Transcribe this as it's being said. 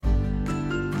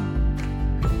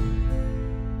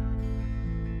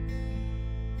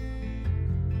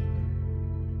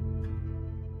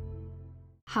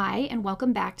Hi, and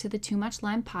welcome back to the Too Much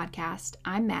Lime podcast.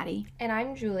 I'm Maddie. And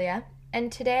I'm Julia.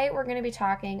 And today we're going to be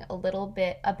talking a little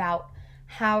bit about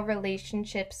how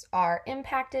relationships are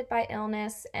impacted by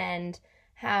illness and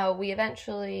how we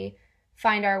eventually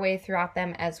find our way throughout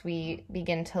them as we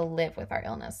begin to live with our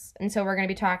illness. And so we're going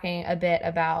to be talking a bit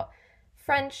about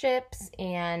friendships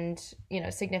and,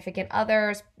 significant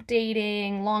others,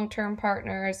 dating, long-term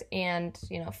partners, and,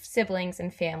 siblings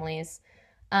and families.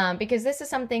 Because this is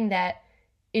something that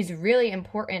is really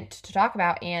important to talk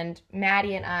about. And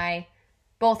Maddie and I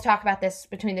both talk about this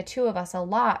between the two of us a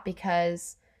lot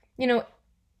because,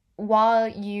 while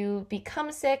you become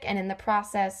sick and in the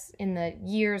process, in the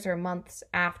years or months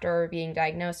after being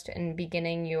diagnosed and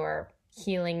beginning your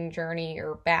healing journey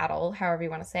or battle, however you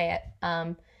want to say it,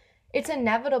 it's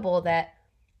inevitable that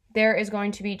there is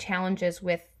going to be challenges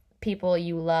with people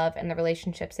you love and the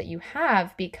relationships that you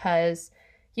have because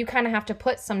you kind of have to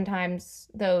put sometimes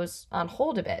those on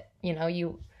hold a bit.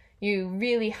 You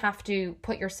really have to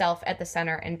put yourself at the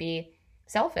center and be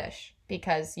selfish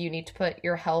because you need to put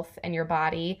your health and your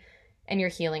body and your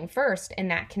healing first,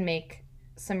 and that can make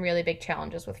some really big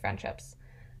challenges with friendships.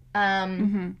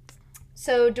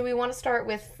 So do we want to start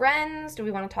with friends? Do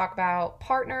we want to talk about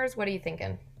partners? What are you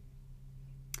thinking?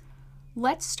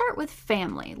 Let's start with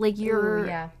family, like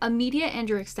your immediate and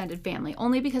your extended family,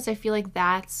 only because I feel like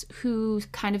that's who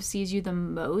kind of sees you the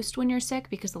most when you're sick,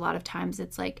 because a lot of times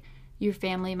it's like your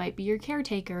family might be your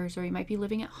caretakers or you might be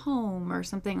living at home or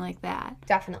something like that.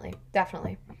 Definitely.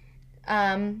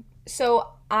 So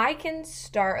I can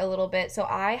start a little bit. So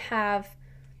I have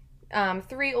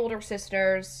 3 older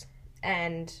sisters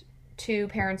and 2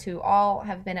 parents who all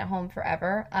have been at home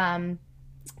forever.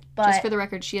 But, just for the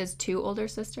record, she has 2 older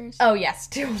sisters. Oh, yes,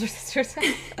 2 older sisters.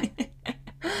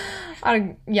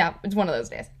 Yeah, it's one of those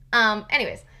days.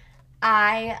 Anyways,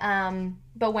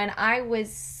 but when I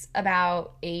was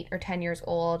about 8 or 10 years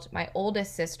old, my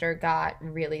oldest sister got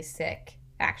really sick,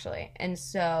 actually. And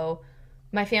so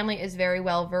my family is very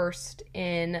well versed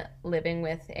in living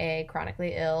with a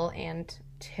chronically ill and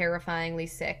terrifyingly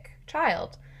sick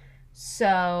child.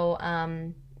 So,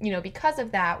 because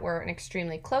of that, we're an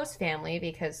extremely close family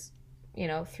because,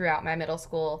 throughout my middle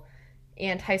school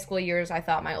and high school years, I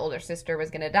thought my older sister was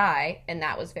going to die, and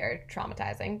that was very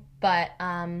traumatizing. But,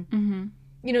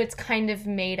 it's kind of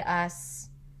made us,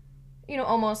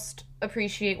 almost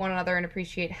appreciate one another and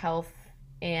appreciate health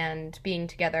and being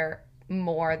together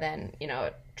more than,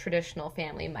 a traditional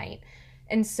family might.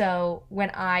 And so when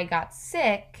I got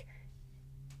sick,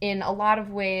 in a lot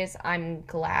of ways, I'm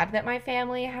glad that my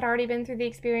family had already been through the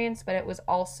experience, but it was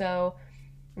also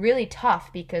really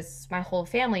tough because my whole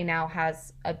family now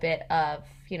has a bit of,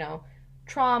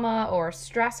 trauma or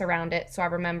stress around it. So I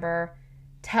remember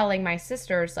telling my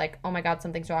sisters, like, oh my God,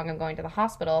 something's wrong, I'm going to the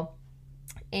hospital.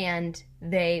 And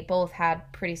they both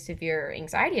had pretty severe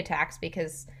anxiety attacks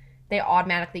because they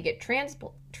automatically get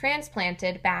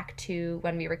transplanted back to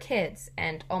when we were kids.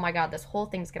 And oh my God, this whole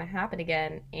thing's going to happen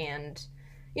again. And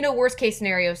worst case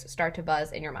scenarios start to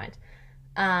buzz in your mind.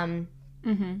 And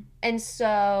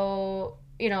so,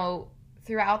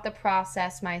 throughout the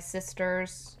process, my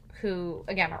sisters, who,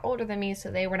 again, are older than me,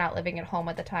 so they were not living at home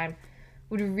at the time,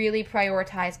 would really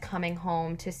prioritize coming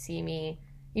home to see me,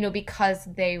 because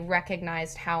they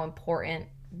recognized how important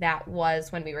that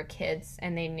was when we were kids,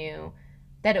 and they knew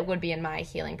that it would be in my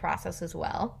healing process as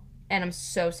well. And I'm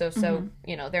so,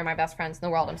 they're my best friends in the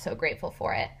world. I'm so grateful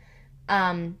for it.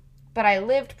 But I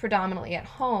lived predominantly at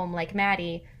home, like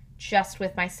Maddie, just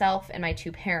with myself and my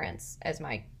 2 parents as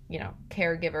my,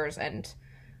 caregivers. And,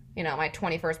 my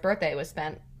 21st birthday was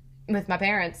spent with my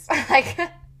parents.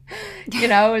 It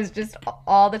was just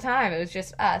all the time. It was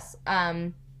just us.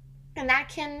 And that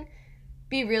can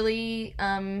be really,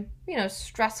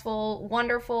 stressful,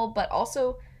 wonderful, but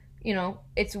also,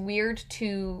 it's weird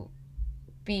to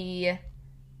be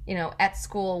at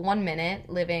school one minute,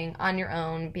 living on your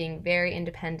own, being very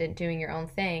independent, doing your own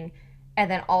thing,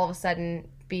 and then all of a sudden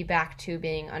be back to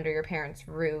being under your parents'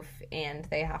 roof, and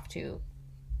they have to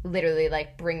literally,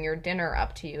 bring your dinner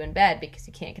up to you in bed because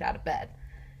you can't get out of bed.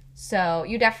 So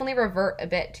you definitely revert a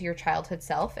bit to your childhood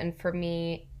self, and for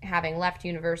me, having left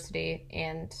university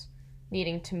and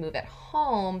needing to move at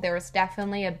home, there was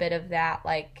definitely a bit of that,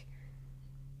 I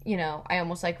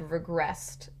almost,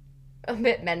 regressed a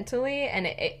bit mentally, and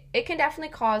it can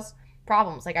definitely cause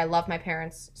problems. I love my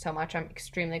parents so much. I'm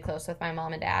extremely close with my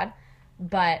mom and dad,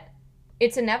 but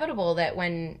it's inevitable that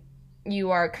when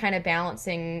you are kind of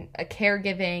balancing a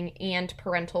caregiving and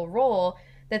parental role,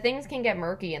 that things can get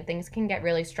murky and things can get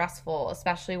really stressful,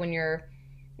 especially when you're,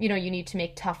 you need to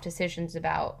make tough decisions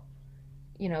about,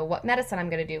 what medicine I'm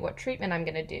going to do, what treatment I'm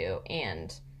going to do,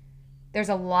 and there's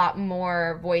a lot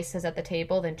more voices at the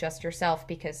table than just yourself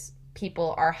because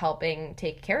people are helping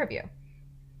take care of you.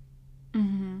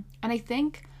 Mm-hmm. And I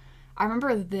think I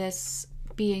remember this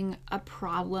being a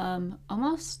problem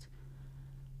almost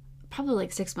probably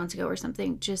like 6 months ago or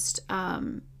something. Just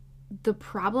the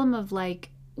problem of like,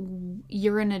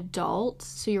 you're an adult,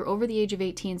 so you're over the age of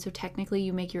 18, so technically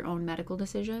you make your own medical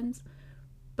decisions.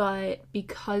 But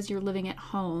because you're living at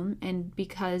home and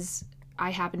because I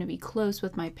happen to be close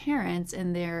with my parents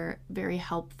and they're very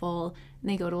helpful and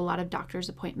they go to a lot of doctor's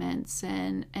appointments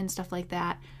and stuff like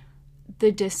that,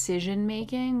 the decision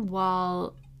making,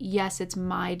 while yes, it's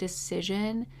my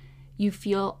decision, you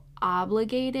feel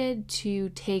obligated to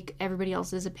take everybody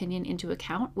else's opinion into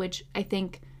account, which I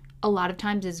think a lot of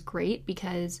times is great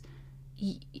because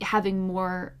having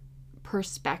more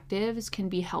perspectives can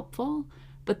be helpful.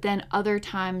 But then other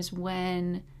times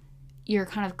when you're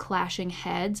kind of clashing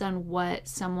heads on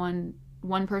what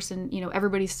one person,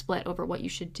 everybody's split over what you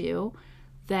should do,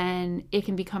 then it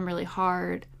can become really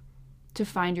hard to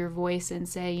find your voice and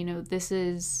say, this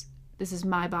is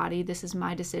my body, this is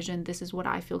my decision, this is what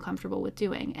I feel comfortable with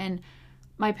doing. And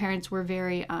my parents were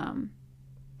very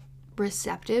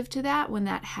receptive to that when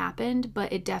that happened,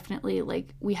 but it definitely,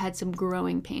 like, we had some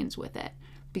growing pains with it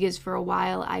because for a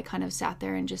while I kind of sat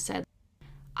there and just said,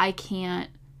 I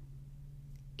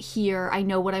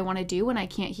know what I want to do and I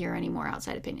can't hear any more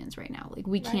outside opinions right now. Like,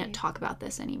 we can't talk about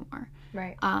this anymore.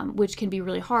 Right. Which can be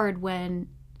really hard when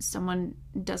someone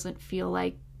doesn't feel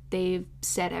like they've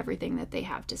said everything that they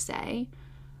have to say.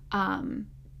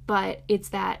 But it's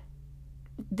that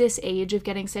this age of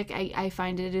getting sick, I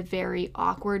find it very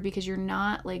awkward because you're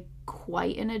not like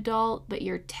quite an adult, but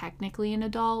you're technically an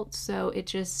adult. So it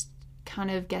just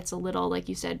kind of gets a little, like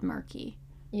you said, murky.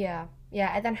 Yeah.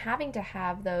 Yeah. And then having to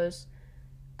have those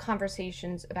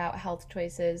conversations about health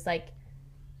choices, like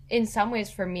in some ways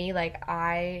for me, like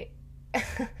I,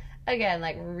 again,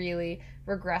 like really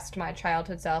regressed my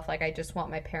childhood self. Like I just want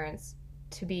my parents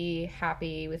to be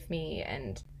happy with me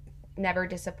and never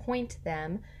disappoint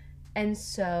them. And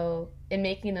so in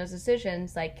making those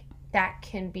decisions, like that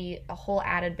can be a whole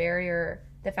added barrier.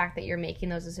 The fact that you're making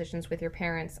those decisions with your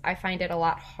parents, I find it a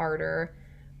lot harder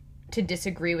to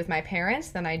disagree with my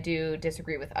parents than I do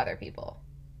disagree with other people.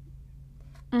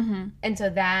 Mm-hmm. And so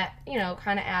that,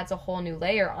 kind of adds a whole new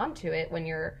layer onto it when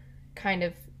you're kind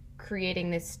of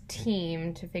creating this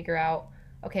team to figure out,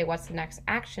 okay, what's the next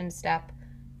action step?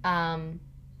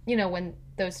 When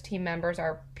those team members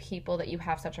are people that you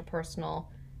have such a personal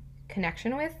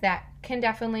connection with, that can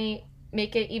definitely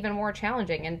make it even more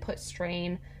challenging and put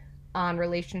strain on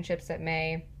relationships that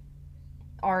may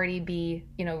already be,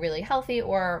 really healthy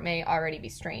or may already be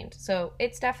strained. So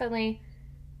it's definitely,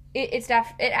 it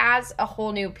adds a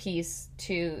whole new piece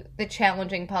to the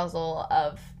challenging puzzle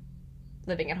of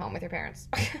living at home with your parents.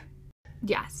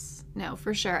 Yes, no,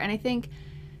 for sure. And I think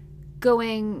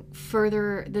going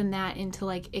further than that into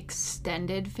like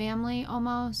extended family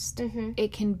almost,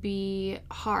 it can be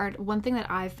hard. One thing that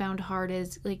I've found hard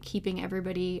is like keeping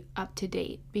everybody up to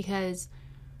date because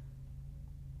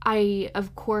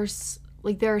of course,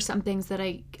 like there are some things that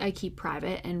I keep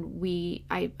private and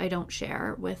I don't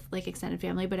share with like extended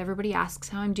family, but everybody asks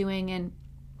how I'm doing. And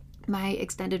my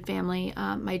extended family,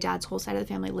 my dad's whole side of the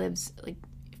family lives like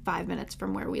 5 minutes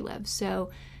from where we live. So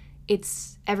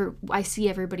I see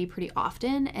everybody pretty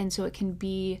often, and so it can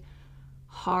be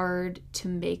hard to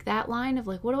make that line of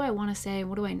like, what do I want to say and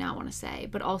what do I not want to say,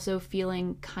 but also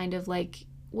feeling kind of like,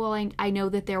 well, I know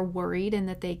that they're worried and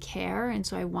that they care, and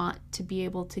so I want to be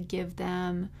able to give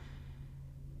them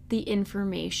the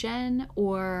information,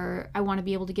 or I want to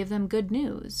be able to give them good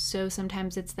news. So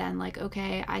sometimes it's then like,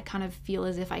 okay, I kind of feel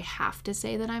as if I have to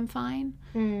say that I'm fine,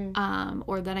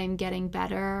 or that I'm getting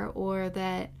better, or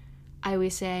that I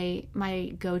always say my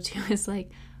go-to is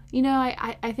like,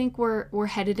 I think we're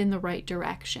headed in the right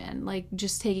direction. Like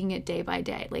just taking it day by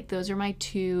day. Like those are my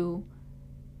two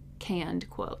canned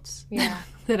quotes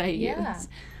that I use.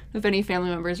 If any family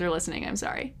members are listening, I'm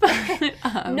sorry.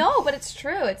 No, but it's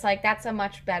true. It's like that's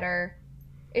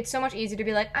it's so much easier to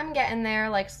be like, I'm getting there,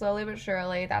 like slowly but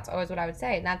surely. That's always what I would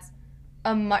say. And that's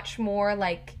a much more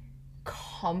like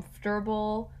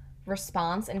comfortable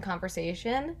response and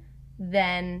conversation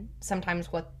than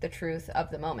sometimes what the truth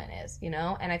of the moment is,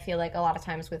 And I feel like a lot of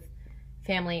times with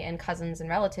family and cousins and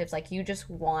relatives, like you just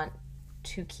want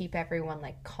to keep everyone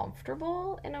like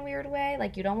comfortable in a weird way.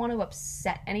 Like you don't want to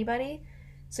upset anybody.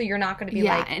 So you're not going to be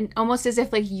like... Yeah, and almost as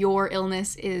if like your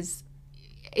illness is...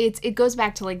 It goes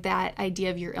back to like that idea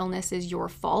of your illness is your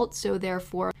fault. So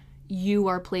therefore you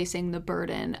are placing the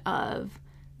burden of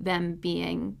them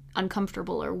being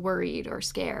uncomfortable or worried or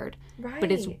scared. Right.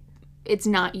 But it's it's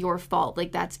not your fault.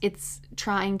 Like it's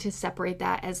trying to separate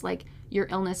that as like your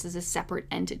illness is a separate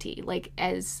entity. Like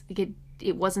as like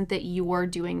it wasn't that you're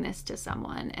doing this to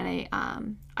someone. And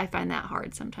I find that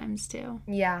hard sometimes too.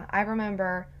 Yeah, I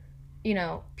remember,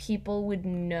 people would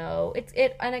know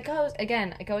and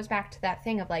it goes back to that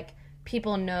thing of like,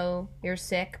 people know you're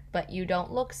sick, but you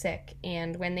don't look sick.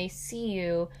 And when they see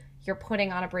you, you're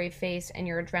putting on a brave face and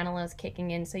your adrenaline is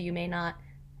kicking in. So you may not,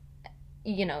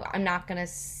 I'm not going to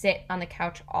sit on the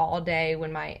couch all day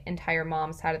when my entire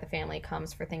mom's side of the family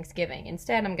comes for Thanksgiving.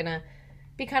 Instead, I'm going to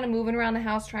be kind of moving around the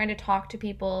house trying to talk to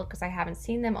people because I haven't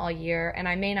seen them all year. And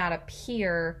I may not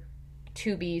appear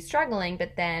to be struggling,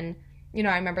 but then,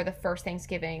 I remember the first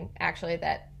Thanksgiving actually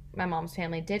that my mom's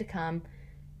family did come,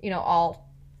 all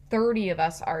 30 of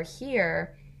us are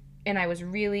here, and I was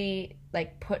really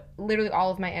like put literally all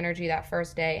of my energy that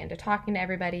first day into talking to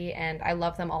everybody, and I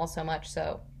love them all so much,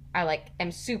 so I like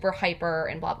am super hyper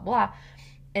and blah blah blah.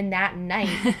 And that night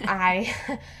I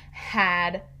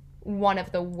had one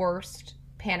of the worst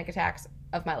panic attacks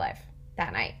of my life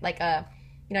that night. Like I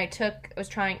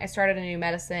started a new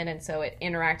medicine, and so it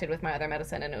interacted with my other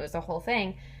medicine, and it was a whole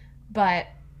thing. But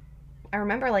I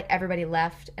remember like everybody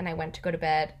left and I went to go to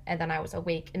bed, and then I was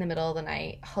awake in the middle of the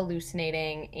night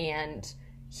hallucinating and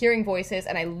hearing voices,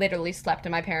 and I literally slept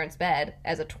in my parents' bed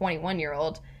as a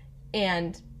 21-year-old.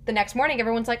 And the next morning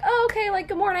everyone's like, oh, okay, like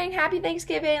good morning, happy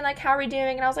Thanksgiving, like how are we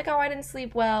doing? And I was like, oh, I didn't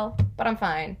sleep well, but I'm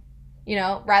fine.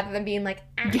 Rather than being like,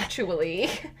 actually,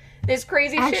 this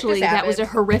crazy shit just happened. That was a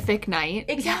horrific night.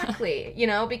 Exactly.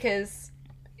 Because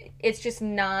it's just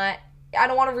not, I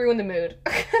don't want to ruin the mood.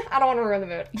 I don't want to ruin the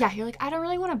mood. Yeah, you're like, I don't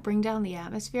really want to bring down the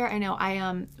atmosphere. I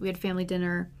know. We had family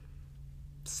dinner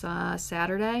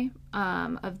Saturday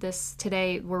of this.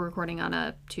 Today we're recording on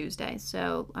a Tuesday,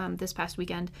 so this past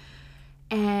weekend,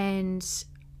 and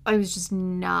I was just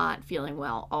not feeling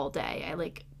well all day. I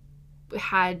like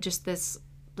had just this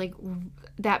like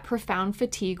that profound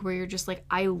fatigue where you're just like,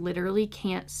 I literally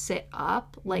can't sit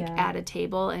up like at a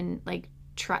table and like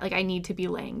try, like I need to be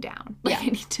laying down. Like I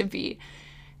need to be.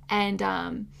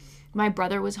 And my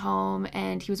brother was home,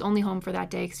 and he was only home for that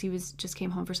day because he just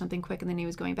came home for something quick, and then he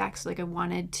was going back. So like I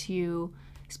wanted to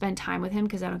spend time with him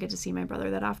because I don't get to see my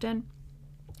brother that often.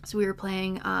 So we were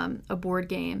playing a board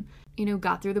game,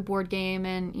 got through the board game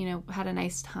and, had a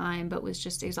nice time, but was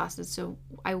just exhausted. So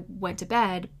I went to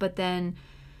bed, but then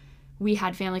we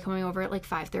had family coming over at like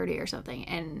 5:30 or something.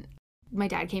 And my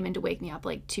dad came in to wake me up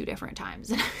like 2 different times.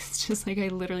 And I was just like, I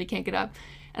literally can't get up.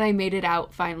 And I made it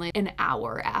out finally an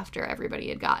hour after everybody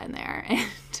had gotten there.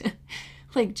 And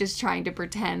like just trying to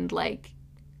pretend like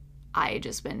I had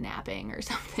just been napping or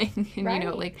something. And,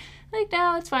 right. Like,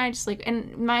 no, it's fine. Just like,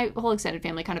 and my whole extended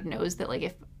family kind of knows that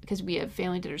like because we have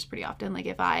family dinners pretty often, like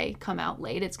if I come out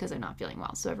late, it's because I'm not feeling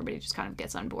well. So everybody just kind of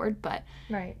gets on board. But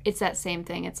right. It's that same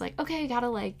thing. It's like, okay, I gotta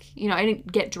like, I didn't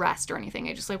get dressed or anything.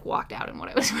 I just like walked out in what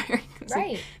I was wearing.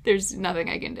 Right. Like, there's nothing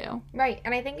I can do. Right.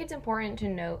 And I think it's important to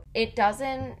note, it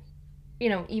doesn't,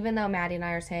 even though Maddie and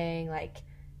I are saying like,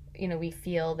 we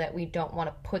feel that we don't want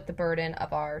to put the burden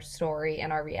of our story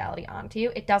and our reality onto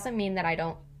you, it doesn't mean that I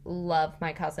don't love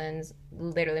my cousins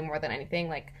literally more than anything.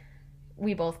 Like,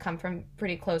 we both come from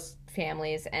pretty close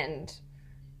families, and,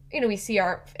 we see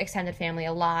our extended family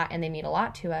a lot, and they mean a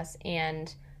lot to us,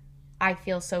 and I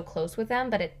feel so close with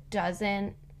them, but it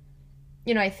doesn't,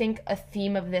 I think a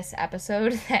theme of this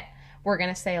episode that we're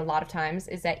going to say a lot of times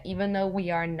is that even though we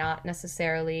are not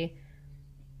necessarily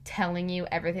telling you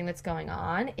everything that's going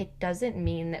on, it doesn't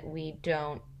mean that we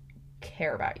don't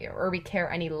care about you, or we care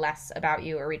any less about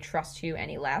you, or we trust you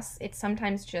any less. It's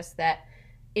sometimes just that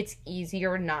it's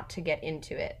easier not to get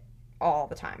into it all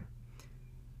the time.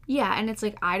 Yeah, and it's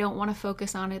like I don't want to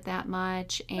focus on it that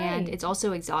much, and It's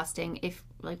also exhausting if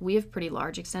like we have pretty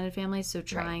large extended families, so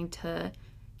trying to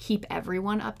keep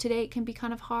everyone up to date can be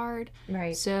kind of hard.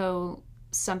 Right. So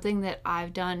something that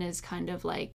I've done is kind of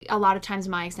like a lot of times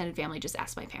my extended family just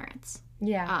asks my parents.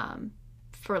 Yeah.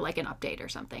 For like an update or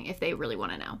something if they really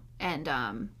want to know.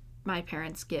 And my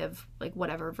parents give like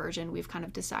whatever version we've kind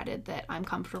of decided that I'm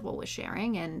comfortable with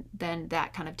sharing, and then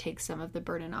that kind of takes some of the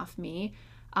burden off me.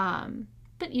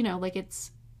 But like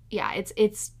it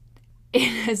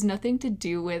has nothing to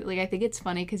do with like, I think it's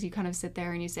funny because you kind of sit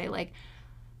there and you say like,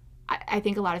 I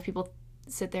think a lot of people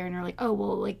sit there and are like, oh,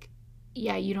 well, like,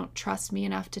 yeah, you don't trust me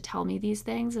enough to tell me these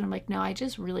things. And I'm like, no, I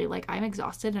just really like, I'm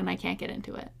exhausted and I can't get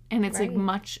into it. And it's like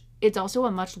it's also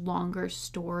a much longer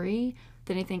story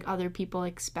than I think other people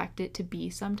expect it to be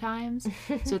sometimes.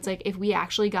 So it's like, if we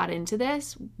actually got into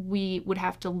this, we would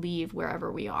have to leave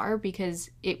wherever we are because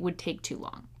it would take too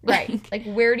long. Right. Like,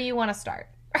 where do you want to start?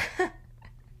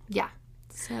 Yeah.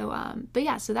 So, but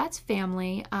yeah, so that's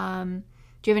family. Do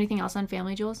you have anything else on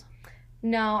family, Jules?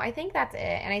 No, I think that's it.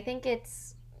 And I think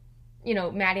it's,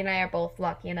 Maddie and I are both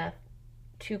lucky enough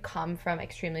to come from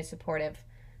extremely supportive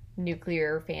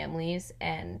nuclear families,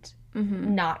 and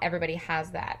not everybody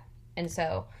has that. And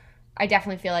so I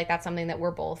definitely feel like that's something that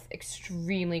we're both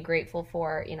extremely grateful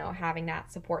for, having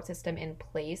that support system in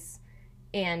place.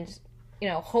 And,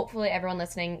 hopefully everyone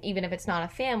listening, even if it's not a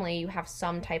family, you have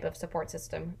some type of support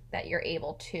system that you're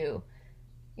able to,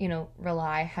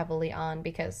 rely heavily on,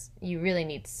 because you really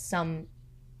need some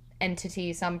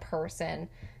entity, some person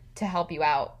to help you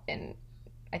out in,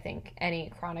 I think,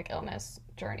 any chronic illness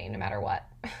journey, no matter what.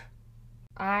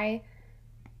 I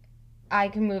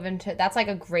can move into, that's like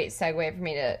a great segue for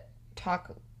me to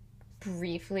talk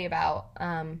briefly about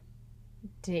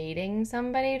dating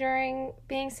somebody during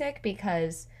being sick,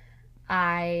 because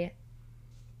I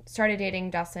started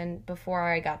dating Justin before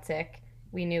I got sick.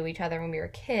 We knew each other when we were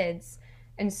kids,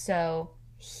 and so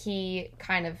he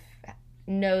kind of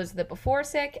knows the before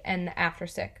sick and the after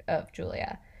sick of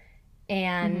Julia.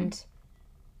 And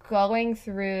going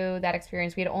through that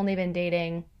experience, we had only been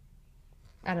dating,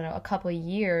 I don't know, a couple of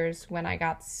years when I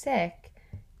got sick.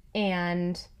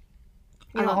 And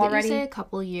I love already that you say a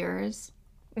couple of years.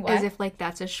 What? As if like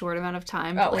that's a short amount of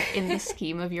time. But like in the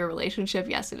scheme of your relationship,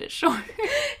 yes, it is short.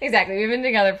 Exactly. We've been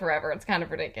together forever. It's kind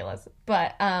of ridiculous.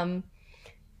 But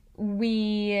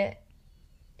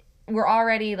we're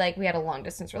already, like, we had a long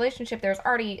distance relationship. There was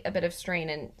already a bit of strain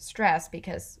and stress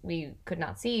because we could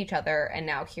not see each other. And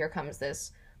now here comes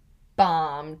this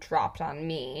bomb dropped on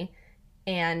me.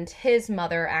 And his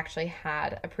mother actually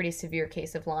had a pretty severe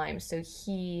case of Lyme. So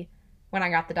when I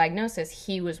got the diagnosis,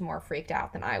 he was more freaked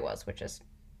out than I was, which is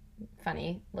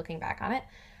funny looking back on it.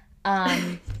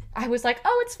 I was like,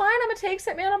 oh, it's fine, I'm gonna take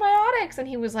some antibiotics. And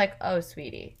he was like, oh,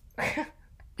 sweetie.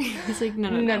 He's like,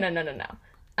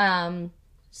 no.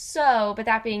 So, but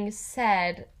that being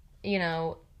said,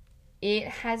 it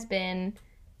has been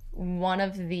one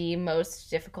of the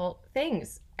most difficult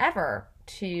things ever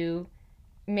to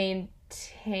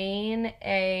maintain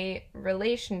a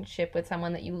relationship with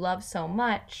someone that you love so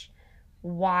much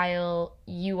while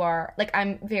you are, like,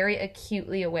 I'm very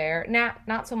acutely aware,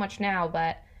 not so much now,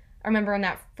 but I remember in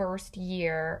that first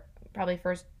year, probably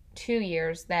first 2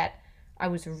 years that I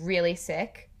was really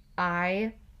sick,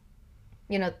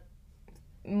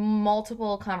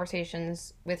 multiple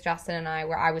conversations with Justin and I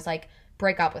where I was like,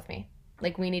 break up with me.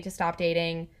 Like, we need to stop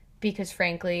dating because,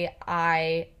 frankly,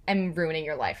 I am ruining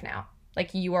your life now.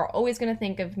 Like, you are always going to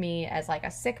think of me as, like,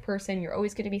 a sick person. You're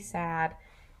always going to be sad.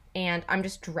 And I'm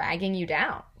just dragging you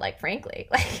down, like, frankly.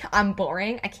 Like, I'm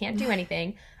boring. I can't do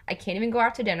anything. I can't even go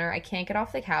out to dinner. I can't get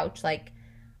off the couch. Like,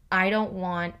 I don't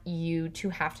want you to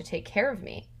have to take care of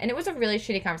me. And it was a really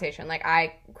shitty conversation. Like,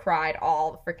 I cried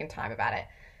all the freaking time about it.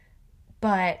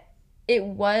 But it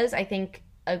was, I think,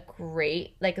 a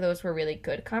great, like, those were really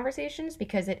good conversations,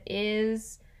 because it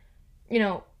is,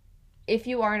 if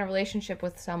you are in a relationship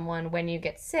with someone when you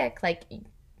get sick, like,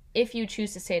 if you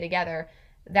choose to stay together,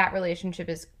 that relationship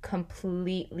is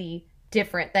completely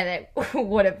different than it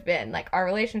would have been. Like, our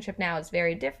relationship now is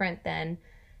very different than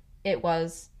it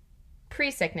was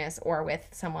pre-sickness or with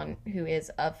someone who is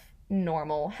of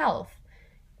normal health.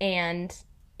 And,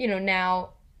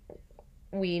 now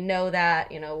we know that,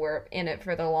 we're in it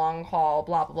for the long haul,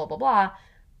 blah, blah, blah, blah, blah.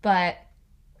 But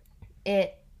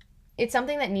it's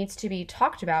something that needs to be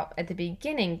talked about at the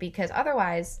beginning, because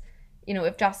otherwise,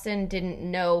 if Justin didn't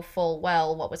know full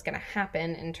well what was going to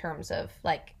happen in terms of,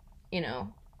 like,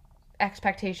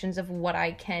 expectations of what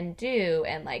I can do,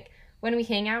 and, like, when we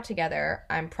hang out together,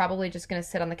 I'm probably just going to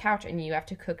sit on the couch and you have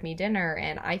to cook me dinner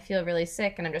and I feel really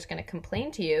sick and I'm just going to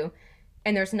complain to you.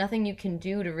 And there's nothing you can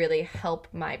do to really help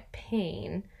my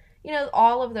pain.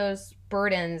 All of those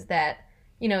burdens that,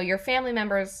 your family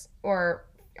members or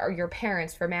your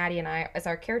parents, for Maddie and I as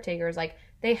our caretakers, like,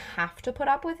 they have to put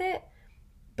up with it,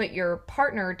 but your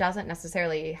partner doesn't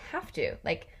necessarily have to.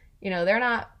 Like, they're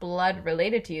not blood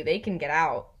related to you. They can get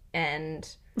out, and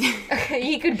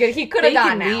he could have gone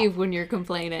now. They can leave when you're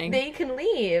complaining. They can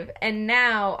leave. And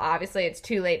now, obviously, it's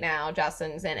too late now.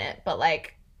 Justin's in it. But,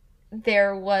 like,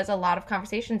 there was a lot of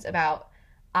conversations about,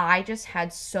 I just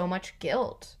had so much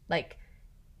guilt, like,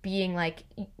 being like,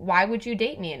 why would you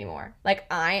date me anymore? Like,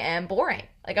 I am boring.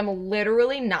 Like, I'm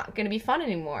literally not going to be fun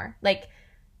anymore. Like,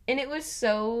 and it was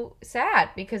so sad,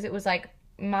 because it was like,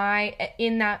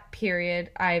 in that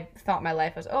period, I thought my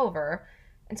life was over.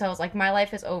 And so I was like, my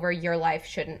life is over. Your life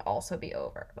shouldn't also be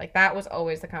over. Like, that was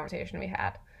always the conversation we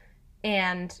had.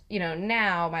 And,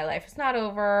 now my life is not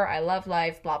over. I love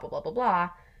life, blah, blah, blah, blah, blah.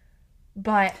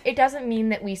 But it doesn't mean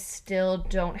that we still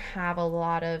don't have a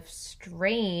lot of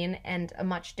strain and a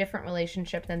much different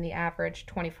relationship than the average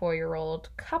 24-year-old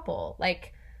couple.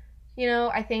 Like,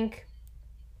 I think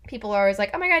people are always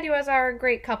like, oh my God, you guys are a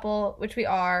great couple, which we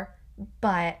are.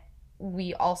 But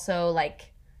we also,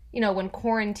 like, when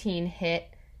quarantine hit,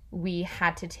 we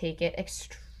had to take it,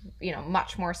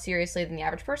 much more seriously than the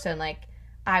average person. Like,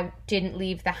 I didn't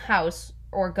leave the house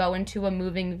or go into a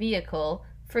moving vehicle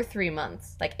for 3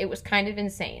 months. Like, it was kind of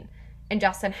insane. And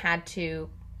Justin had to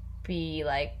be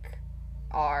like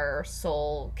our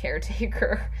sole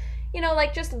caretaker.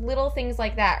 Like just little things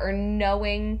like that, or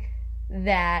knowing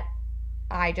that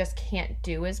I just can't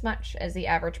do as much as the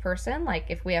average person. Like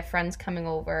if we have friends coming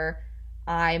over,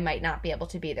 I might not be able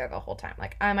to be there the whole time.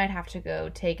 Like I might have to go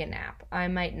take a nap. I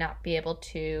might not be able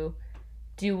to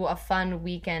do a fun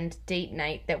weekend date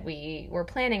night that we were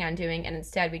planning on doing, and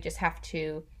instead we just have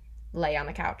to lay on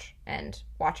the couch and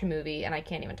watch a movie, and I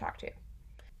can't even talk to you.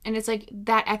 And it's like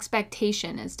that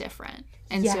expectation is different.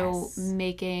 And yes. So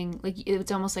making, like,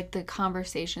 it's almost like the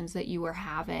conversations that you were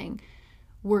having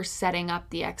were setting up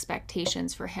the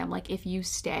expectations for him. Like, if you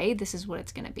stay, this is what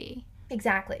it's going to be.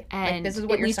 Exactly. And like, this is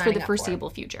what at least for the foreseeable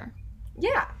future.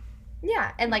 Yeah.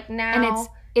 Yeah. And like now. And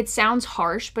it sounds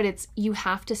harsh, but you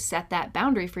have to set that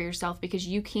boundary for yourself, because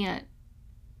you can't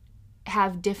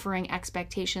have differing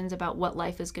expectations about what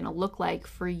life is going to look like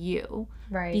for you.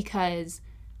 Right. Because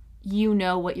you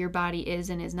know what your body is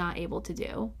and is not able to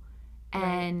do. Right.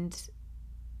 And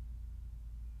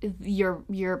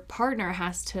your partner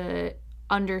has to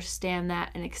understand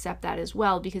that and accept that as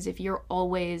well, because if you're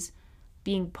always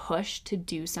being pushed to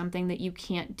do something that you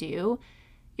can't do,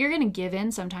 you're going to give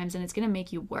in sometimes, and it's going to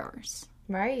make you worse.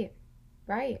 Right.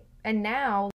 Right. And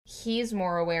now he's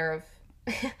more aware of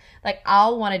like,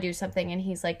 I'll want to do something and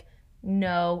he's like,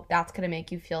 no, that's going to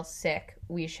make you feel sick.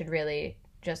 We should really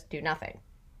just do nothing.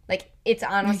 Like, it's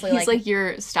honestly he's like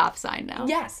your stop sign now.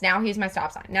 Yes, now he's my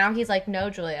stop sign. Now he's like, no,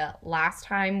 Julia, last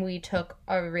time we took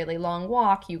a really long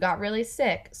walk, you got really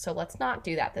sick, so let's not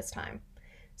do that this time.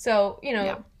 So,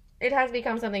 It has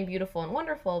become something beautiful and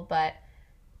wonderful, but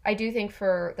I do think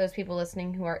for those people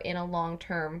listening who are in a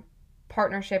long-term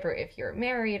partnership, or if you're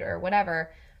married or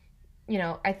whatever,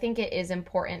 I think it is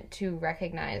important to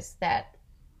recognize that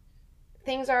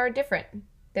things are different.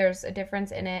 There's a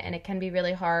difference in it, and it can be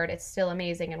really hard. It's still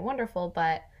amazing and wonderful,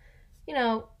 but,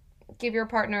 give your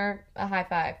partner a high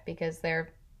five, because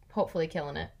they're hopefully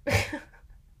killing it.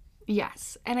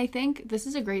 Yes. And I think this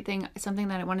is a great thing, something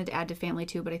that I wanted to add to family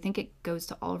too, but I think it goes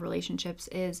to all relationships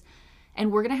is,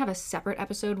 and we're going to have a separate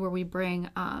episode where we bring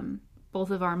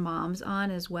both of our moms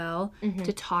on as well, mm-hmm.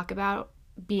 to talk about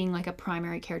being like a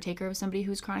primary caretaker of somebody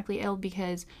who's chronically ill,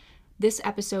 because this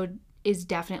episode is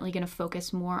definitely going to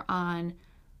focus more on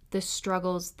the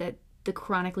struggles that the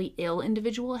chronically ill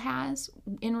individual has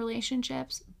in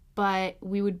relationships. But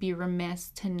we would be remiss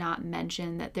to not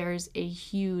mention that there's a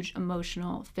huge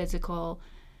emotional, physical,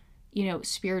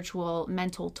 spiritual,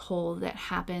 mental toll that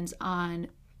happens on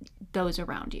those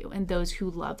around you and those who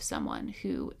love someone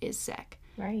who is sick.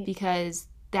 Right. Because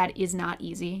that is not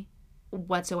easy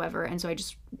whatsoever. And so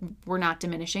we're not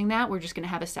diminishing that. We're just going to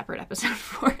have a separate episode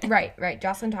for it. Right.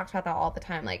 Jocelyn talks about that all the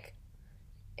time. Like,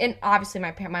 and obviously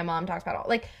my mom talks about it all.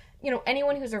 Like,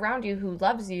 anyone who's around you who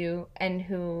loves you and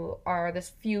who are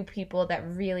this few people that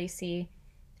really see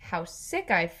how sick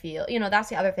I feel. That's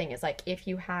the other thing is, like, if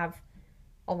you have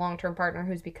a long-term partner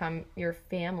who's become your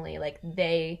family, like,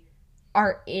 they're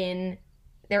in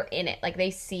it. Like,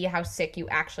 they see how sick you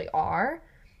actually are.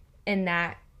 And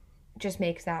that just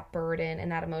makes that burden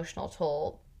and that emotional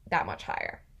toll that much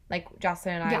higher. Like,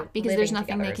 Justin and I, yeah, because there's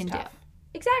nothing they can do.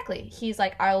 Exactly. He's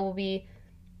like, I will be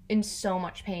in so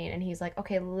much pain, and he's like,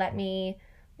 okay, let me,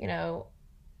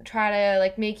 try to,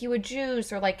 like, make you a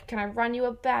juice, or, like, can I run you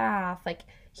a bath? Like,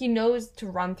 he knows to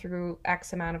run through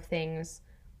X amount of things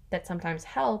that sometimes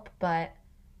help, but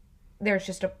there's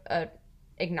just a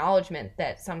acknowledgement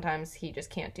that sometimes he just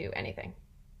can't do anything.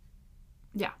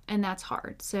 Yeah, and that's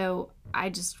hard. So I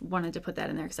just wanted to put that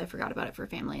in there because I forgot about it for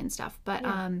family and stuff. But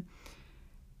yeah.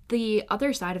 The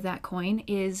other side of that coin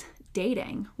is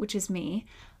dating, which is me.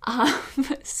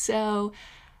 So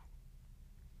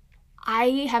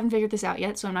I haven't figured this out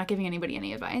yet, so I'm not giving anybody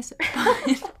any advice.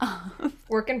 But,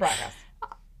 work in progress.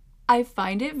 I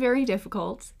find it very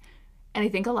difficult, and I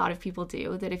think a lot of people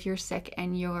do, that if you're sick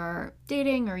and you're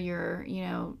dating, or you're,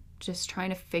 just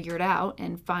trying to figure it out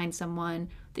and find someone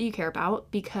that you care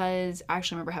about, because I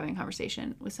actually remember having a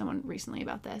conversation with someone recently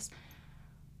about this,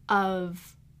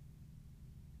 of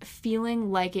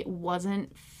feeling like it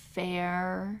wasn't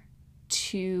fair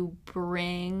to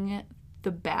bring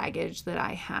the baggage that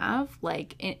I have.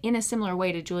 Like, in a similar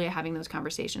way to Julia having those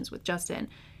conversations with Justin,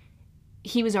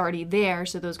 he was already there,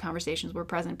 so those conversations were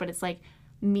present. But it's like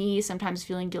me sometimes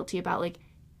feeling guilty about, like,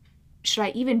 should I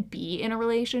even be in a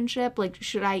relationship? Like,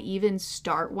 should I even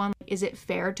start one? Is it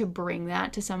fair to bring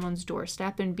that to someone's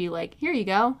doorstep and be like, here you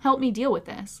go, help me deal with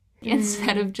this?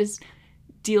 Instead of just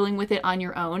dealing with it on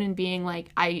your own and being like,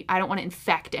 I don't want to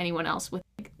infect anyone else with,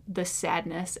 like, the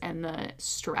sadness and the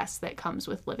stress that comes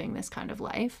with living this kind of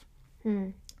life.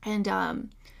 And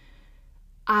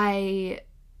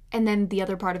and then the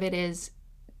other part of it is,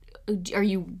 are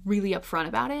you really upfront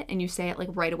about it and you say it, like,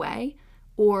 right away?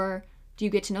 Or do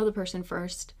you get to know the person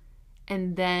first,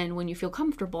 and then when you feel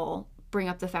comfortable, bring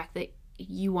up the fact that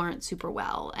you aren't super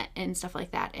well and stuff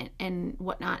like that and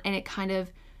whatnot? And it kind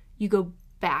of, you go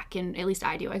back, and at least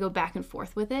I do, I go back and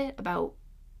forth with it about,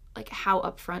 like, how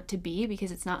upfront to be,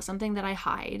 because it's not something that I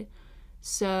hide.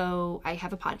 So I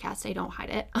have a podcast, I don't hide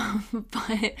it.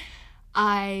 But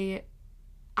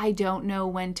I don't know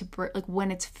when to, like, when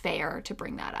it's fair to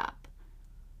bring that up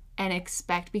and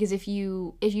expect, because if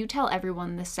you tell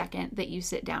everyone the second that you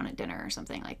sit down at dinner or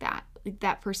something like that, like,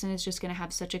 that person is just going to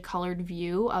have such a colored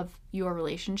view of your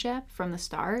relationship from the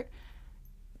start.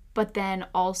 But then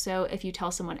also, if you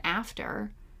tell someone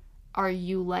after, are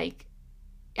you, like,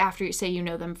 after you say you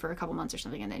know them for a couple months or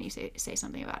something, and then you say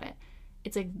something about it,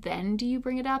 it's like, then do you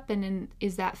bring it up? And then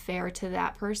is that fair to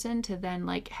that person to then,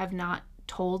 like, have not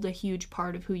told a huge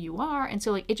part of who you are? And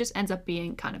so, like, it just ends up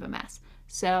being kind of a mess.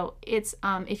 So it's,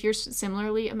 if you're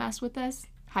similarly a mess with this,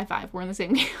 high five, we're in the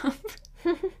same camp.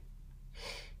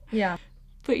 Yeah.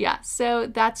 But yeah, so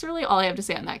that's really all I have to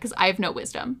say on that, because I have no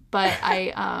wisdom. But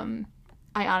I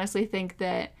honestly think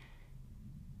that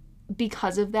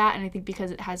because of that, and I think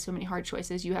because it has so many hard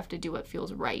choices, you have to do what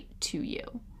feels right to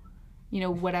you. You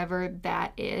know, whatever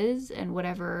that is and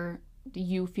whatever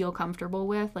you feel comfortable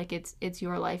with, like, it's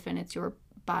your life and it's your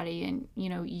body and, you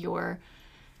know, your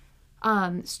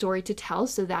story to tell.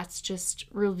 So that's just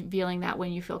revealing that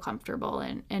when you feel comfortable,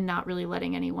 and not really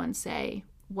letting anyone say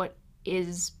what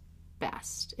is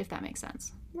best, if that makes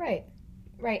sense. Right.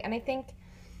 And I think,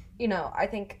 you know,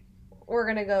 we're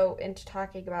going to go into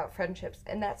talking about friendships,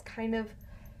 and that's kind of,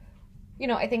 you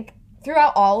know, I think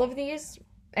throughout all of these,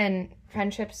 and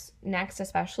friendships next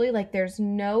especially, like, there's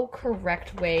no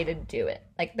correct way to do it.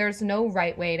 Like, there's no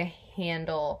right way to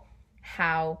handle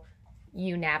how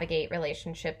you navigate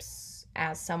relationships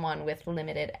as someone with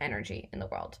limited energy in the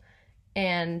world.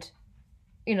 And,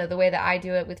 you know, the way that I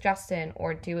do it with Justin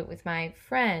or do it with my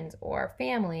friends or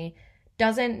family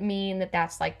doesn't mean that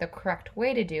that's, like, the correct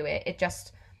way to do it. It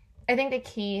just, I think the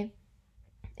key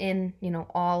in, you know,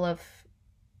 all of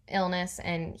illness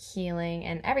and healing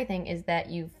and everything is that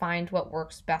you find what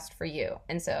works best for you.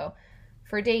 And so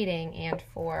for dating and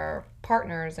for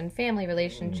partners and family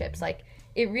relationships, like,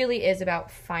 it really is about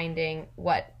finding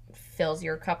what fills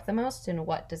your cup the most and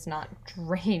what does not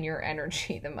drain your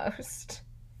energy the most.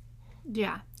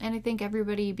 Yeah. And I think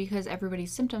because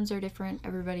everybody's symptoms are different,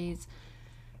 everybody's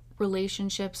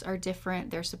relationships are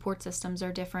different, their support systems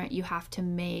are different, you have to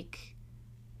make,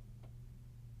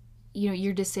 you know,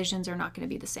 your decisions are not going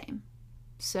to be the same.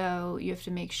 So you have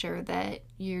to make sure that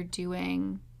you're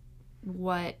doing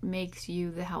what makes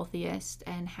you the healthiest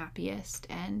and happiest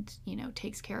and, you know,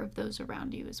 takes care of those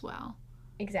around you as well.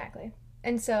 Exactly.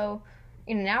 And so,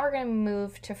 you know, now we're going to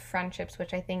move to friendships,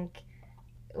 which I think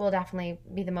will definitely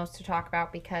be the most to talk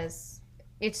about because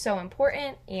it's so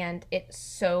important and it's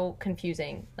so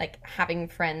confusing, like, having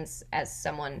friends as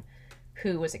someone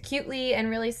who was acutely and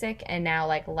really sick and now,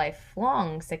 like,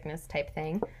 lifelong sickness type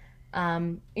thing.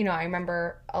 You know, I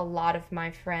remember a lot of my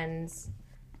friends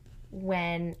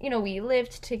when, you know, we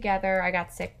lived together. I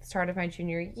got sick at the start of my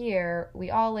junior year.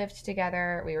 We all lived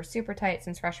together. We were super tight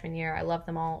since freshman year. I love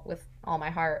them all with all my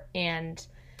heart. And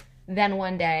then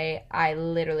one day I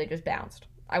literally just bounced.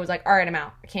 I was like, all right, I'm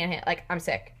out. I can't hit. Like, I'm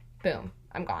sick. Boom.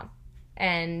 I'm gone.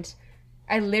 And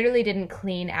I literally didn't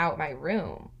clean out my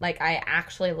room. Like, I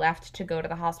actually left to go to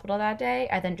the hospital that day.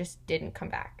 I then just didn't come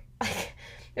back. Like,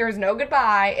 there was no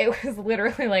goodbye. It was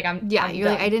literally like, I'm you're done.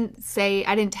 Like,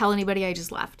 I didn't tell anybody, I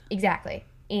just left. Exactly.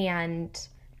 And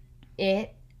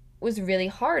it was really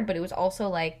hard, but it was also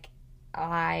like,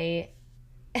 I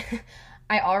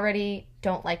already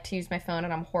don't like to use my phone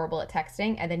and I'm horrible at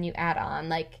texting. And then you add on,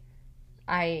 like,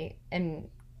 I am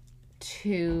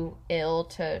too ill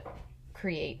to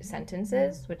create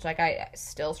sentences, which, like, I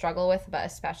still struggle with, but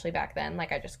especially back then,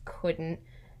 like, I just couldn't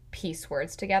piece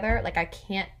words together. Like, I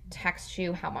can't text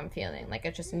you how I'm feeling. Like,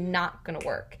 it's just not gonna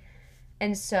work.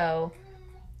 And so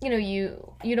you know,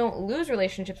 you don't lose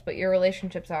relationships, but your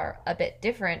relationships are a bit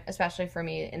different, especially for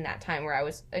me in that time where I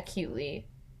was acutely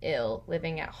ill,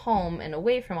 living at home and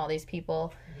away from all these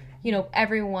people. You know,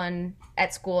 everyone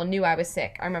at school knew I was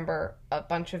sick. I remember a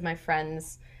bunch of my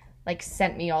friends like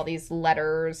sent me all these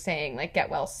letters saying like get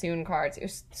well soon cards. It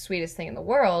was the sweetest thing in the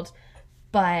world,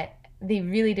 but they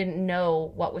really didn't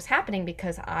know what was happening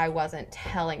because I wasn't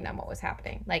telling them what was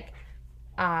happening. Like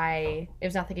it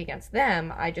was nothing against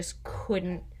them. I just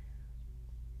couldn't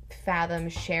fathom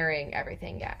sharing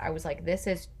everything yet. I was like, this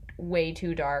is way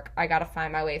too dark. I got to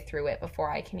find my way through it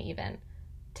before I can even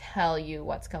tell you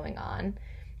what's going on.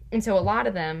 And so a lot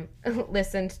of them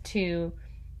listened to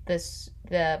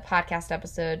the podcast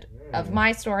episode of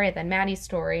my story and then Maddie's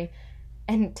story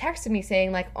and texted me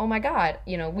saying like, oh my God,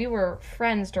 you know, we were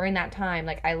friends during that time.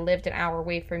 Like I lived an hour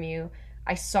away from you.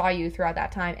 I saw you throughout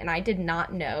that time and I did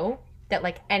not know that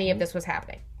like any of this was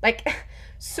happening. Like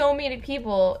so many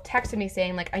people texted me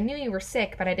saying like, I knew you were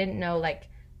sick, but I didn't know like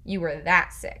you were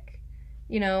that sick,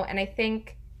 you know? And I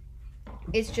think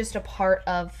it's just a part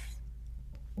of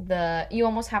you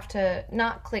almost have to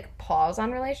not click pause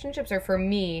on relationships, or for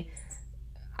me,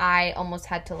 I almost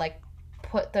had to like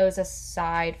put those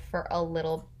aside for a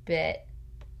little bit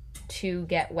to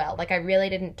get well. Like I really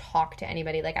didn't talk to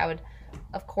anybody. Like I would,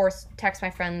 of course, text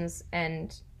my friends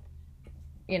and,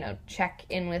 you know, check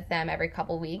in with them every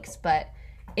couple weeks. But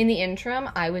in the interim,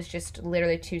 I was just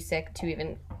literally too sick to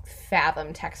even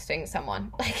fathom texting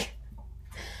someone. Like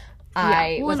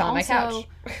I was on my couch.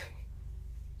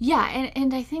 Yeah,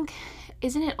 and I think,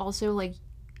 isn't it also like,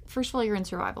 first of all, you're in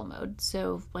survival mode.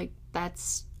 So like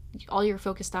that's all you're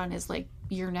focused on is like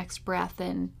your next breath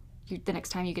and the next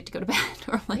time you get to go to bed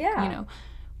or like, you know,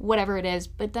 whatever it is.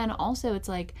 But then also it's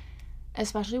like,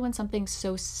 especially when something's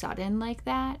so sudden like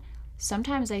that,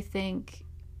 sometimes I think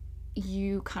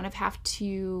you kind of have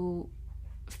to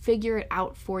figure it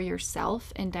out for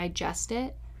yourself and digest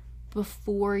it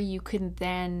before you can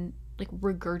then like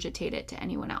regurgitate it to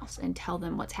anyone else and tell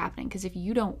them what's happening. Because if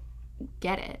you don't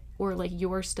get it, or like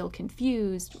you're still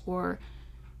confused, or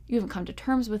you haven't come to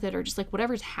terms with it, or just like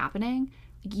whatever's happening,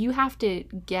 you have to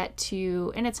get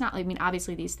to, and it's not like, I mean,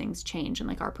 obviously these things change and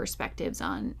like our perspectives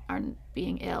on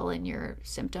being ill and your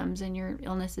symptoms and your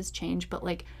illnesses change, but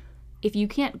like if you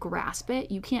can't grasp it,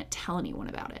 you can't tell anyone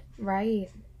about it. Right.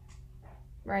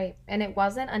 And it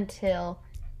wasn't until,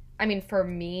 I mean, for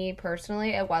me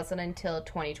personally, it wasn't until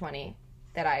 2020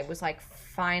 that I was like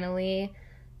finally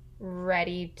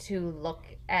ready to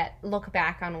look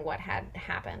back on what had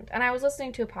happened. And I was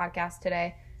listening to a podcast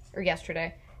today or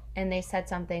yesterday, and they said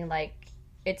something like,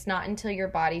 it's not until your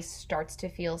body starts to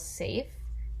feel safe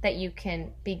that you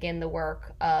can begin the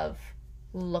work of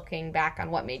looking back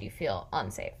on what made you feel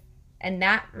unsafe. And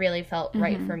that really felt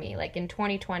right for me. Like in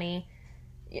 2020,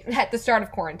 at the start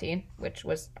of quarantine, which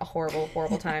was a horrible,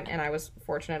 horrible time, and I was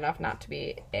fortunate enough not to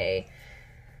be a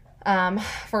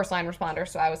first-line responder,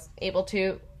 so I was able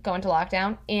to go into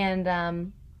lockdown.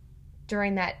 And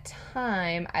during that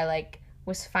time, I like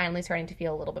was finally starting to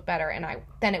feel a little bit better, and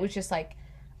then it was just like,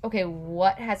 okay,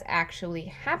 what has actually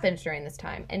happened during this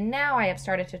time? And now I have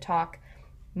started to talk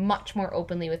much more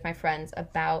openly with my friends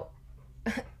about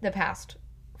the past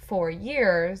 4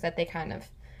 years that they kind of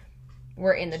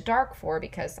were in the dark for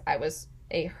because I was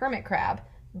a hermit crab.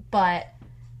 But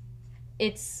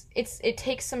it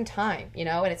takes some time, you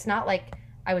know, and it's not like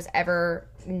I was ever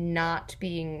not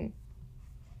being,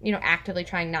 you know, actively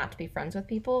trying not to be friends with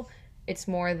people. It's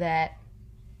more that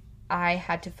I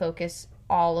had to focus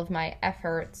all of my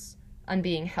efforts on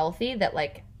being healthy, that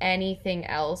like anything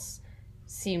else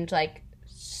seemed like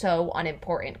so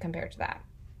unimportant compared to that.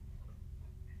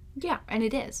 Yeah, and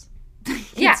it is.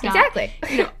 Yeah, exactly.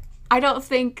 You know, I don't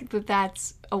think that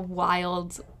that's a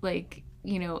wild, like,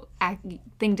 you know,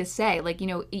 thing to say. Like, you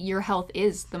know, your health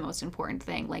is the most important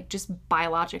thing. Like, just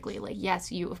biologically. Like,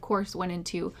 yes, you, of course, went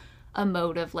into a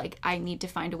mode of, like, I need to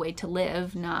find a way to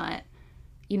live, not,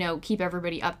 you know, keep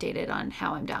everybody updated on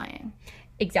how I'm dying.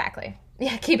 Exactly.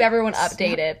 Yeah, keep everyone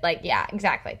updated. Like, yeah,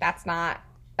 exactly. That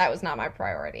was not my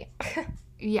priority.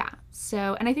 Yeah.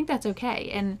 So, and I think that's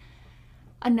okay. And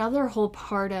another whole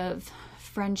part of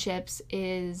friendships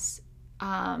is,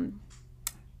 I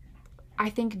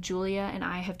think Julia and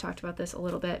I have talked about this a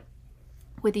little bit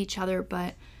with each other,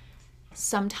 but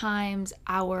sometimes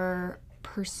our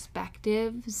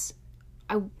perspectives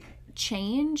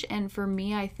change, and for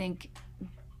me, I think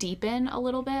deepen a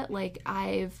little bit. Like,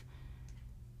 I've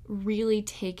really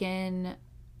taken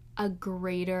a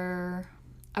greater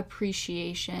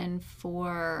appreciation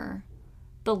for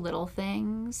the little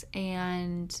things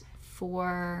and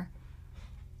for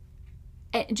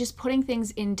just putting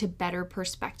things into better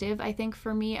perspective, I think,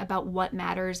 for me, about what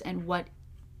matters and what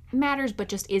matters but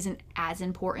just isn't as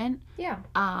important. Yeah.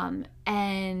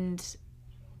 And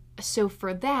so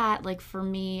for that, like, for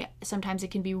me, sometimes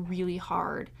it can be really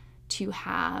hard to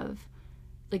have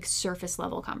like surface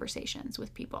level conversations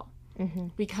with people,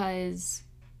 because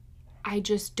I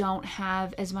just don't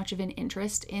have as much of an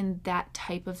interest in that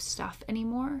type of stuff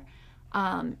anymore.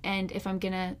 And if I'm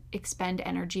gonna expend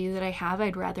energy that I have,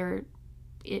 I'd rather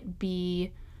it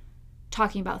be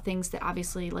talking about things that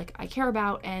obviously like I care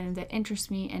about and that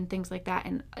interest me and things like that.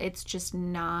 And it's just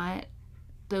not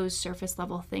those surface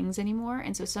level things anymore.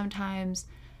 And so sometimes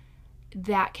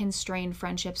that can strain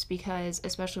friendships, because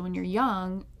especially when you're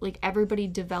young, like everybody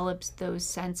develops those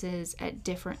senses at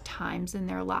different times in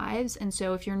their lives. And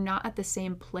so if you're not at the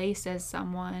same place as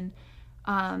someone,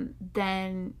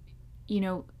 then, you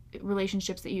know,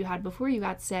 relationships that you had before you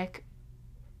got sick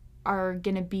are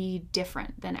going to be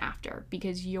different than after,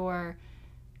 because you're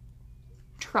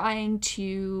trying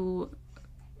to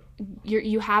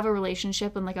you have a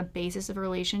relationship and like a basis of a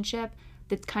relationship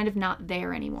that's kind of not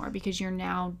there anymore because you're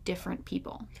now different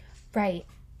people. Right.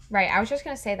 I was just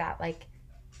going to say that, like,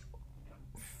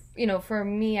 you know, for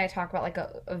me, I talk about like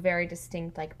a very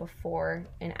distinct like before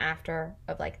and after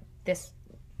of like this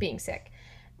being sick.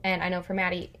 And I know for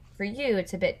Maddie, for you,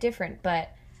 it's a bit different, but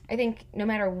I think no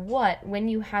matter what, when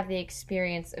you have the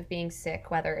experience of being sick,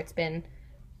 whether it's been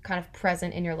kind of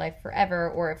present in your life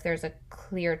forever or if there's a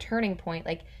clear turning point,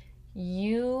 like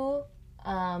you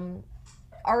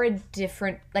are a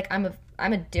different, like I'm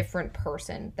a different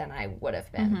person than I would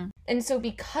have been. And so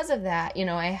because of that, you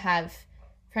know, I have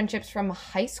friendships from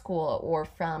high school or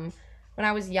from when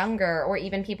I was younger or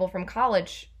even people from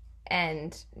college,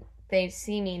 and they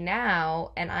see me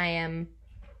now and I am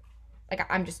like,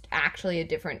 I'm just actually a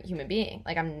different human being.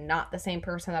 Like, I'm not the same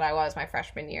person that I was my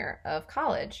freshman year of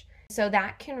college. So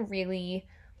that can really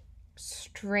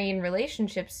strain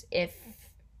relationships if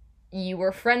you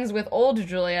were friends with old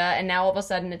Julia and now all of a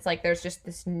sudden it's like there's just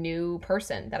this new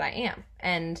person that I am.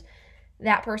 And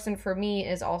that person for me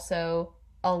is also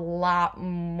a lot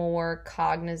more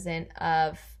cognizant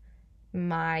of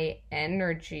my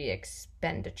energy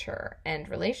expenditure, and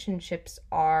relationships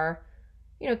are,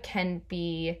 you know, can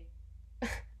be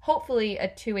hopefully a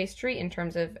two-way street in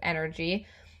terms of energy,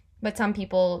 but some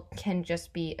people can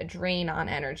just be a drain on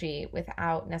energy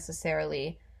without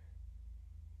necessarily,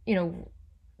 you know,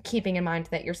 keeping in mind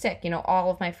that you're sick. You know, all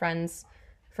of my friends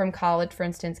from college, for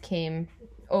instance, came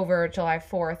over July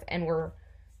 4th and were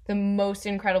the most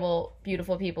incredible,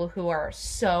 beautiful people who are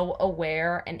so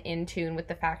aware and in tune with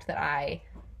the fact that I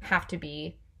have to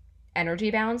be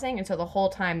energy balancing. And so the whole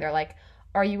time they're like,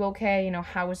 are you okay? You know,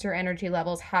 how is your energy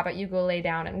levels? How about you go lay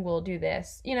down and we'll do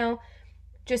this? You know,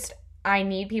 just I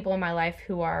need people in my life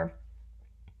who are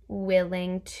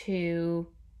willing to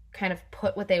kind of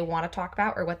put what they want to talk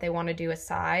about or what they want to do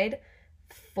aside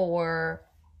for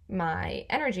my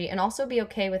energy, and also be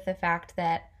okay with the fact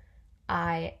that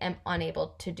I am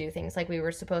unable to do things. Like, we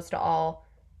were supposed to all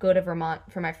go to Vermont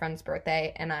for my friend's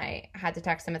birthday, and I had to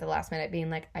text him at the last minute being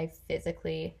like, I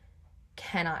physically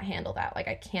cannot handle that. Like,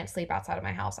 I can't sleep outside of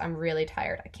my house. I'm really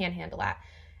tired. I can't handle that.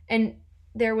 And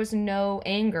there was no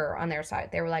anger on their side.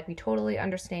 They were like, we totally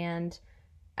understand.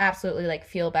 Absolutely, like,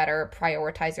 feel better,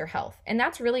 prioritize your health. And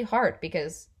that's really hard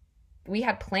because we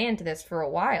had planned this for a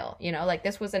while, you know, like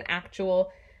this was an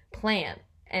actual plan.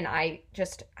 And I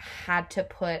just had to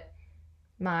put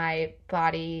my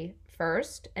body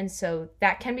first. And so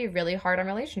that can be really hard on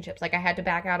relationships. Like, I had to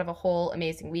back out of a whole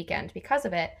amazing weekend because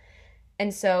of it.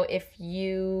 And so if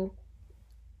you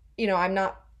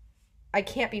know, I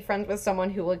can't be friends with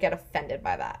someone who will get offended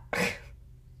by that.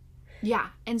 Yeah.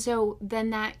 And so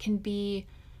then that can be,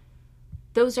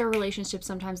 those are relationships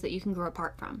sometimes that you can grow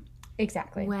apart from.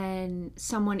 Exactly. When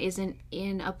someone isn't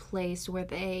in a place where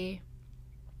they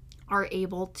are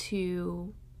able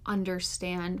to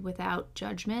understand without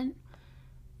judgment,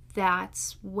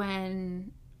 that's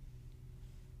when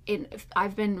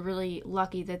I've been really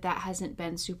lucky that hasn't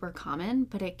been super common,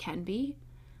 but it can be.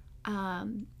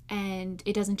 And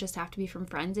it doesn't just have to be from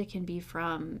friends. It can be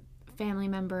from family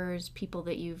members, people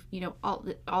that you've, you know,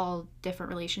 all different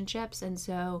relationships. And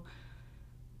so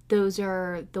those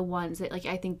are the ones that, like,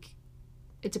 I think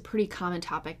it's a pretty common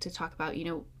topic to talk about, you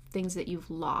know, things that you've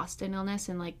lost in illness,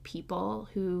 and like people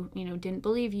who, you know, didn't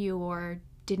believe you or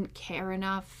didn't care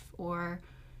enough, or,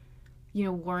 you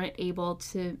know, weren't able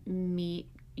to meet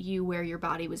you where your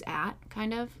body was at,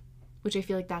 kind of, which I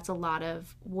feel like that's a lot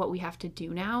of what we have to do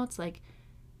now. It's like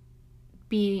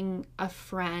being a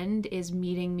friend is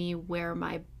meeting me where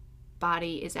my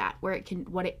body is at, where it can,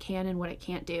 what it can and what it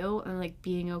can't do, and like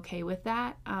being okay with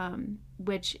that,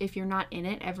 which if you're not in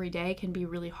it every day can be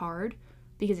really hard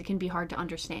because it can be hard to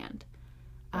understand.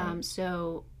 Right.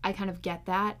 So I kind of get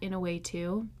that in a way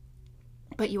too,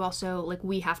 but you also, like,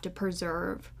 we have to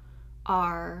preserve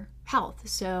our health.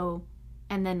 So,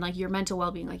 and then like your mental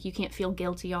well-being, like you can't feel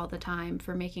guilty all the time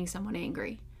for making someone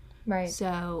angry. Right.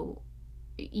 So,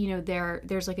 you know,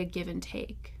 there's like a give and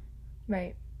take.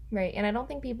 Right. Right. And I don't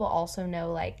think people also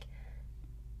know like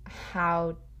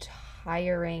how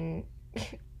tiring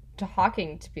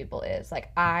talking to people is.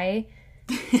 Like, I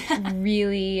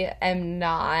really am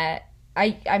not,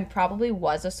 I probably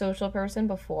was a social person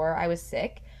before I was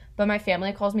sick, but my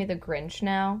family calls me the Grinch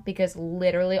now because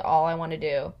literally all I want to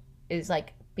do is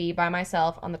like be by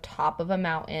myself on the top of a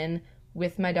mountain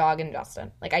with my dog and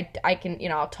Justin. Like, I can, you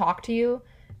know, I'll talk to you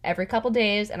every couple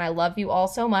days and I love you all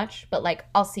so much, but like,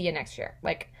 I'll see you next year.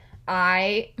 Like,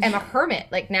 I am a hermit.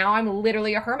 Like, now I'm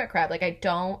literally a hermit crab. Like, I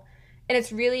don't, and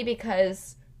it's really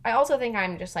because I also think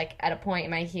I'm just like at a point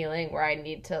in my healing where I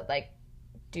need to like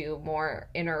do more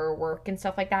inner work and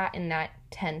stuff like that, and that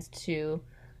tends to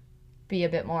be a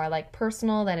bit more like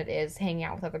personal than it is hanging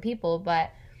out with other people.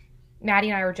 But Maddie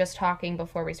and I were just talking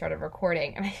before we started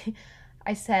recording, and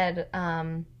I said,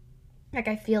 like,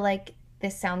 I feel like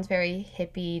this sounds very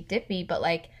hippy dippy, but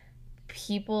like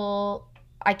people,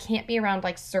 I can't be around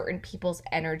like certain people's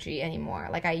energy anymore.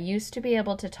 Like, I used to be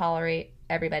able to tolerate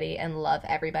everybody and love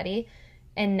everybody,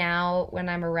 and now when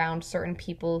I'm around certain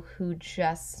people who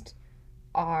just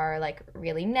are like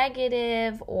really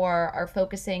negative or are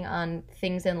focusing on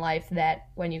things in life that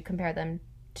when you compare them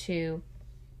to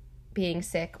being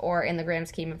sick or in the grand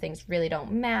scheme of things really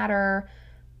don't matter,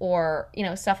 or, you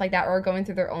know, stuff like that, or going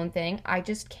through their own thing, I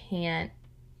just can't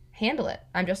handle it.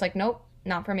 I'm just like, nope,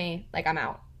 not for me. Like, I'm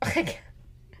out.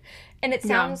 And it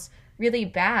sounds really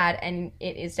bad, and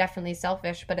it is definitely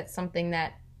selfish, but it's something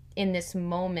that in this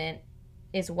moment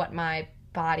is what my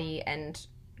body and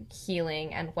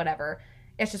healing and whatever,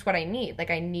 it's just what I need. Like,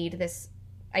 I need this.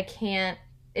 I can't,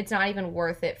 it's not even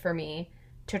worth it for me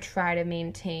to try to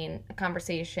maintain a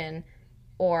conversation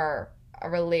or a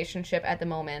relationship at the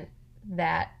moment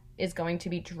that is going to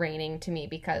be draining to me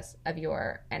because of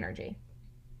your energy.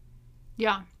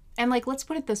 Yeah. And like, let's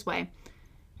put it this way.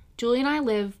 Julie and I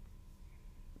live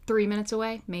 3 minutes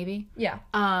away, maybe. Yeah.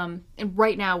 And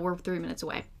right now we're 3 minutes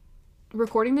away.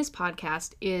 Recording this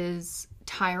podcast is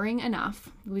tiring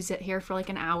enough. We sit here for like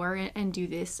an hour and do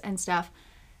this and stuff.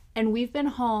 And we've been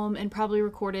home and probably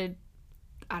recorded,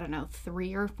 I don't know,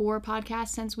 3 or 4 podcasts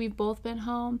since we've both been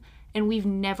home. And we've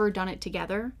never done it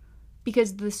together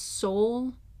because the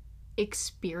soul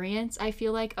experience, I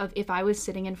feel like, of if I was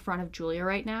sitting in front of Julia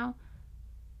right now,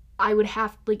 I would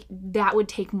have, like, that would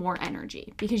take more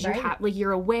energy because you have, like,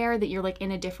 you're aware that you're like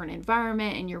in a different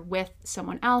environment and you're with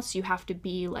someone else. You have to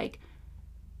be like,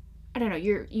 I don't know,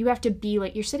 you have to be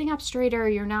like, you're sitting up straighter.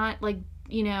 You're not like,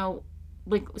 you know,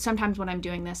 like sometimes when I'm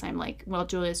doing this, I'm like, while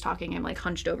Julia's talking, I'm like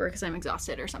hunched over because I'm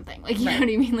exhausted or something. Like, you know what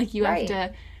I mean? Like, you have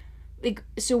to, like,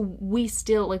 so we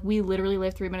still, like, we literally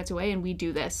live 3 minutes away and we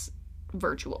do this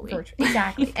virtually.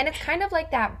 Exactly. And it's kind of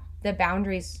like that, the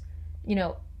boundaries, you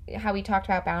know, how we talked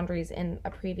about boundaries in a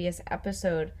previous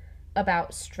episode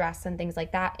about stress and things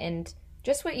like that. And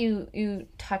just what you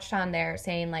touched on there,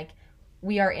 saying like,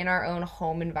 we are in our own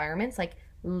home environments, like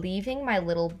leaving my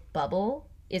little bubble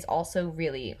is also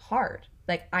really hard.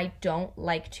 Like, I don't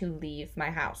like to leave my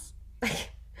house.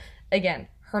 Again,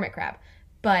 hermit crab.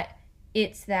 But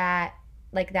it's that,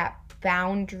 like, that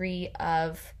boundary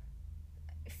of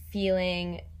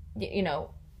feeling, you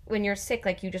know, when you're sick,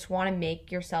 like, you just want to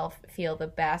make yourself feel the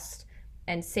best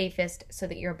and safest so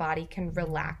that your body can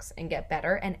relax and get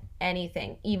better. And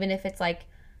anything, even if it's like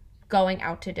going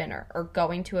out to dinner or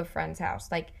going to a friend's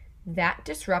house, like, that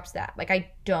disrupts that. Like,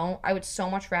 I would so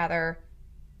much rather,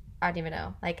 I don't even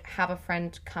know, like, have a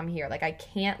friend come here. Like, I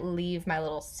can't leave my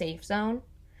little safe zone.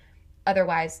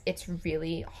 Otherwise, it's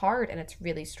really hard and it's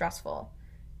really stressful.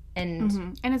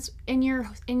 And and it's in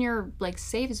your like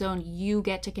safe zone, you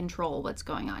get to control what's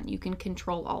going on. You can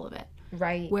control all of it.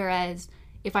 Right. Whereas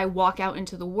if I walk out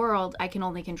into the world, I can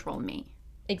only control me.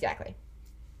 Exactly.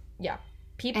 Yeah.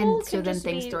 People and so can then just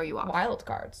things be throw you off. Wild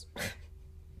cards.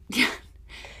 Yeah.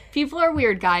 People are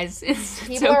weird, guys. It's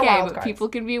okay, but cards. People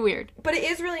can be weird. But it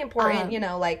is really important, you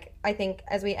know, like, I think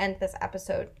as we end this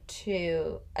episode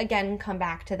to, again, come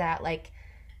back to that, like,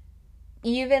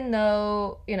 even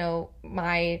though, you know,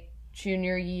 my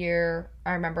junior year,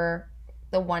 I remember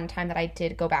the one time that I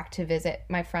did go back to visit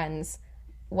my friends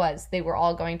they were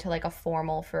all going to like a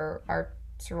formal for our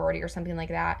sorority or something like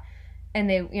that. And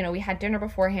they, you know, we had dinner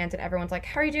beforehand and everyone's like,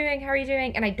 how are you doing? How are you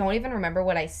doing? And I don't even remember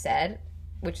what I said,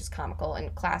 which is comical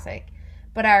and classic.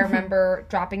 But I remember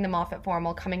dropping them off at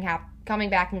formal, coming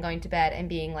back and going to bed and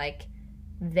being like,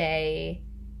 they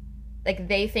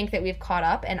think that we've caught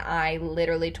up, and I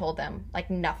literally told them like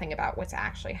nothing about what's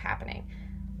actually happening.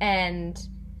 And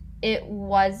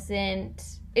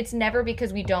it's never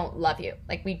because we don't love you.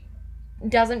 Like, we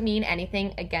doesn't mean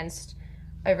anything against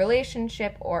a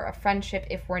relationship or a friendship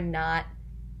if we're not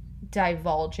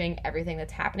divulging everything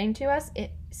that's happening to us.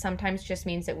 It sometimes just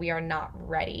means that we are not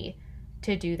ready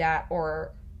to do that,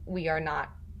 or we are not,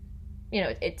 you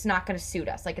know, it's not going to suit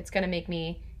us. Like, it's going to make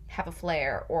me have a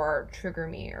flare or trigger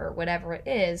me or whatever it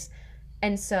is.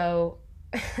 And so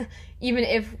even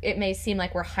if it may seem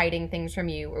like we're hiding things from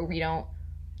you, or we don't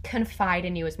confide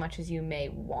in you as much as you may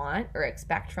want or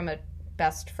expect from a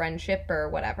best friendship or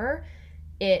whatever,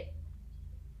 it's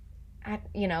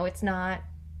not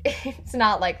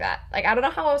like that. Like, I don't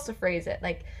know how else to phrase it.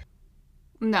 Like,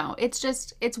 no, it's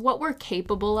what we're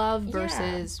capable of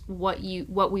versus what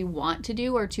we want to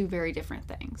do are two very different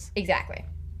things. Exactly.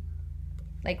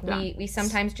 Like, we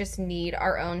sometimes just need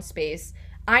our own space.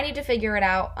 I need to figure it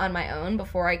out on my own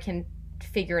before I can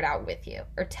figure it out with you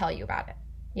or tell you about it,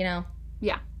 you know?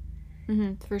 Yeah,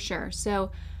 for sure.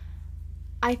 So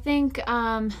I think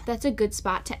that's a good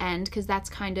spot to end, because that's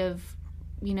kind of,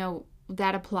 you know,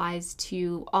 that applies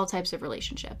to all types of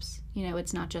relationships. You know,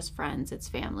 it's not just friends, it's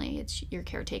family, it's your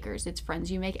caretakers, it's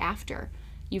friends you make after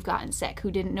you've gotten sick who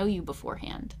didn't know you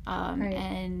beforehand, right.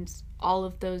 And all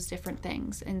of those different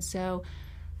things. And so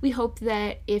we hope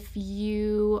that if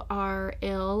you are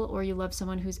ill or you love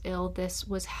someone who's ill, this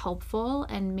was helpful,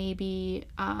 and maybe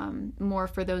more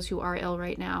for those who are ill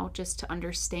right now, just to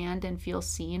understand and feel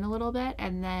seen a little bit.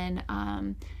 And then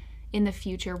in the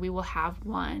future, we will have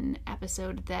one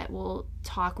episode that will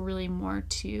talk really more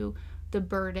to the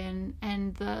burden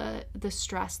and the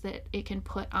stress that it can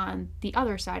put on the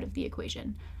other side of the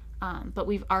equation. But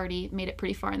we've already made it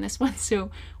pretty far in this one,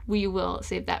 so we will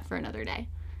save that for another day.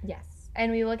 Yes.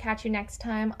 And we will catch you next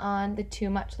time on the Too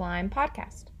Much Lime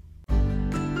podcast.